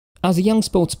As a young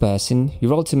sports person,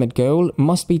 your ultimate goal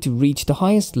must be to reach the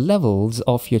highest levels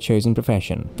of your chosen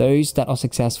profession. Those that are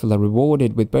successful are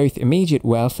rewarded with both immediate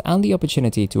wealth and the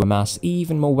opportunity to amass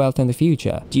even more wealth in the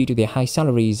future. Due to their high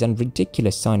salaries and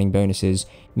ridiculous signing bonuses,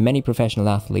 many professional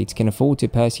athletes can afford to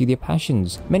pursue their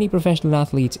passions. Many professional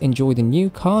athletes enjoy the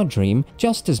new car dream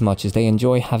just as much as they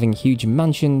enjoy having huge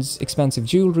mansions, expensive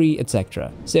jewelry,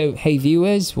 etc. So, hey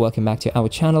viewers, welcome back to our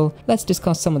channel. Let's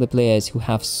discuss some of the players who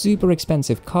have super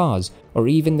expensive cars or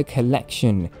even the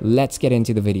collection. Let's get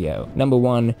into the video. Number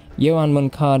 1. Yoan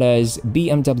Moncada's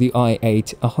BMW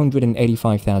i8,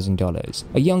 $185,000.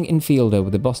 A young infielder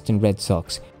with the Boston Red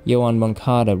Sox, Yoan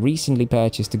Moncada recently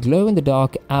purchased a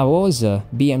glow-in-the-dark Aoza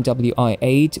BMW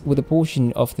i8 with a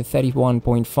portion of the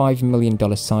 $31.5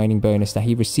 million signing bonus that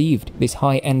he received. This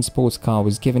high-end sports car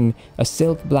was given a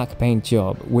silk black paint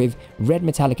job with red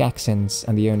metallic accents,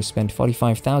 and the owner spent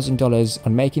 $45,000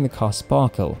 on making the car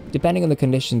sparkle. Depending on the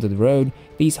conditions of the road,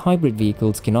 these hybrid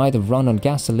vehicles can either run on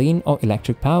gasoline or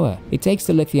electric power. It takes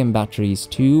the lithium batteries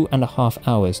 2.5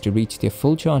 hours to reach their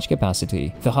full charge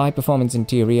capacity. The high-performance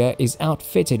interior is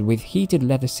outfitted with heated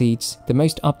leather seats, the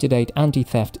most up-to-date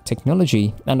anti-theft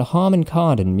technology, and a Harman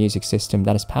Kardon music system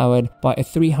that is powered by a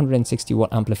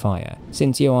 360-watt amplifier.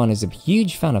 Since Yoan is a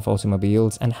huge fan of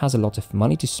automobiles and has a lot of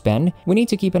money to spend, we need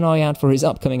to keep an eye out for his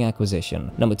upcoming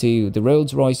acquisition. Number 2. The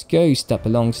Rolls-Royce Ghost that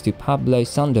belongs to Pablo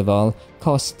Sandoval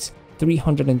costs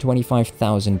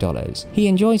 $325,000. He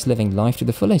enjoys living life to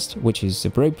the fullest, which is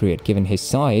appropriate given his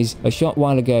size. A short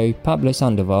while ago, Pablo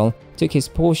Sandoval took his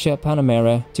Porsche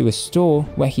Panamera to a store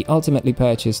where he ultimately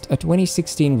purchased a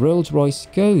 2016 Rolls-Royce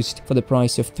Ghost for the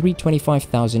price of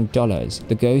 $325,000.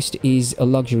 The Ghost is a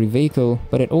luxury vehicle,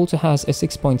 but it also has a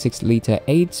 6.6-liter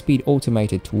 8-speed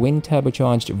automated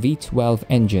twin-turbocharged V12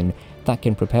 engine that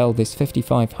can propel this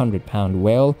 5,500-pound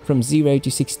whale from 0 to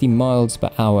 60 miles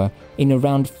per hour in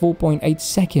around 4.8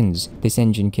 seconds. This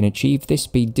engine can achieve this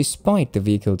speed despite the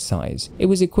vehicle's size. It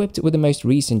was equipped with the most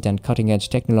recent and cutting-edge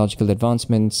technological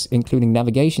advancements, including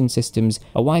navigation systems,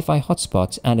 a Wi-Fi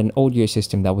hotspot, and an audio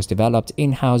system that was developed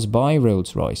in-house by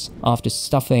Rolls-Royce. After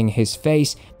stuffing his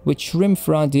face with shrimp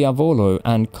fra diavolo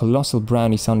and colossal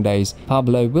brownie sundaes,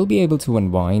 Pablo will be able to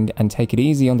unwind and take it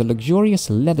easy on the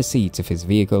luxurious leather seats of his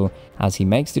vehicle as he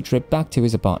makes the trip back to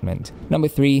his apartment. Number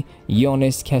 3.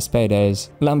 Yoenis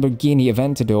Cespedes Lamborghini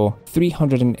Aventador,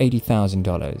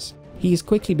 $380,000. He is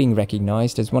quickly being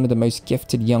recognized as one of the most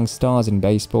gifted young stars in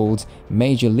baseball's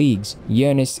major leagues.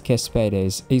 Yoenis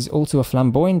Cespedes is also a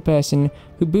flamboyant person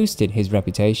who boosted his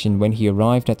reputation when he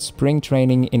arrived at spring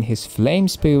training in his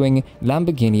flame-spewing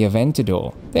Lamborghini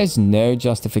Aventador. There's no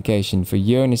justification for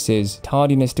Yoenis's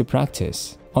tardiness to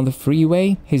practice. On the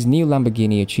freeway, his new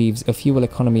Lamborghini achieves a fuel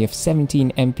economy of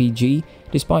 17 mpg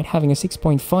despite having a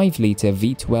 6.5-liter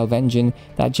V12 engine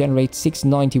that generates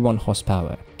 691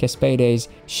 horsepower. Cespedes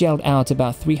shelled out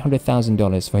about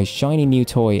 $300,000 for his shiny new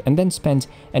toy and then spent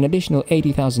an additional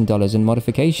 $80,000 in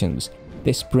modifications.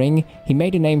 This spring, he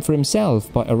made a name for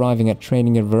himself by arriving at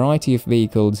training a variety of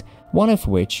vehicles, one of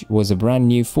which was a brand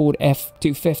new Ford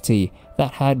F-250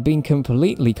 that had been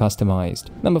completely customized.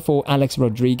 Number 4. Alex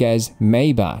Rodriguez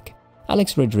Maybach.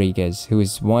 Alex Rodriguez, who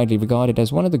is widely regarded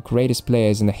as one of the greatest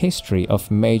players in the history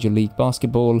of Major League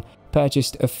Basketball,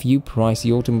 purchased a few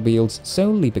pricey automobiles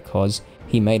solely because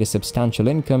he made a substantial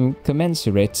income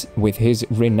commensurate with his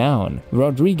renown.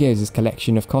 Rodriguez's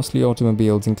collection of costly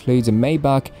automobiles includes a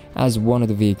Maybach as one of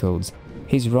the vehicles.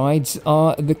 His rides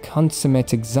are the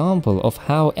consummate example of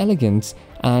how elegance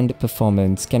and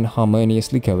performance can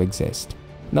harmoniously coexist.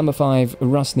 Number 5.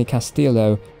 Rusney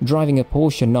Castillo driving a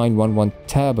Porsche 911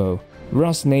 Turbo.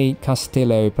 Rusney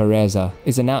Castillo Pereza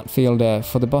is an outfielder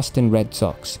for the Boston Red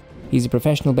Sox. He's a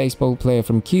professional baseball player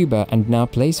from Cuba and now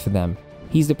plays for them.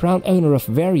 He's the proud owner of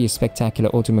various spectacular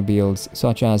automobiles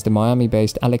such as the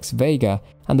Miami-based Alex Vega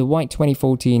and the white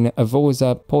 2014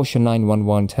 Avorza Porsche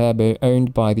 911 Turbo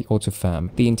owned by the auto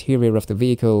firm. The interior of the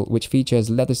vehicle, which features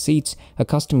leather seats, a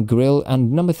custom grille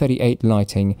and number 38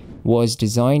 lighting, was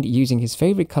designed using his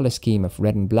favorite color scheme of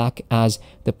red and black as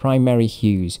the primary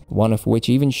hues, one of which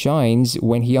even shines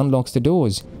when he unlocks the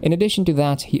doors. In addition to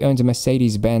that, he owns a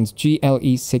Mercedes-Benz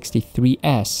GLE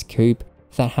 63S coupe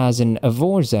that has an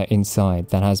Avorza inside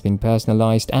that has been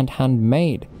personalized and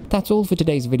handmade. That's all for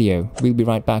today's video. We'll be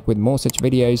right back with more such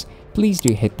videos. Please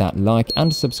do hit that like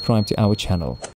and subscribe to our channel.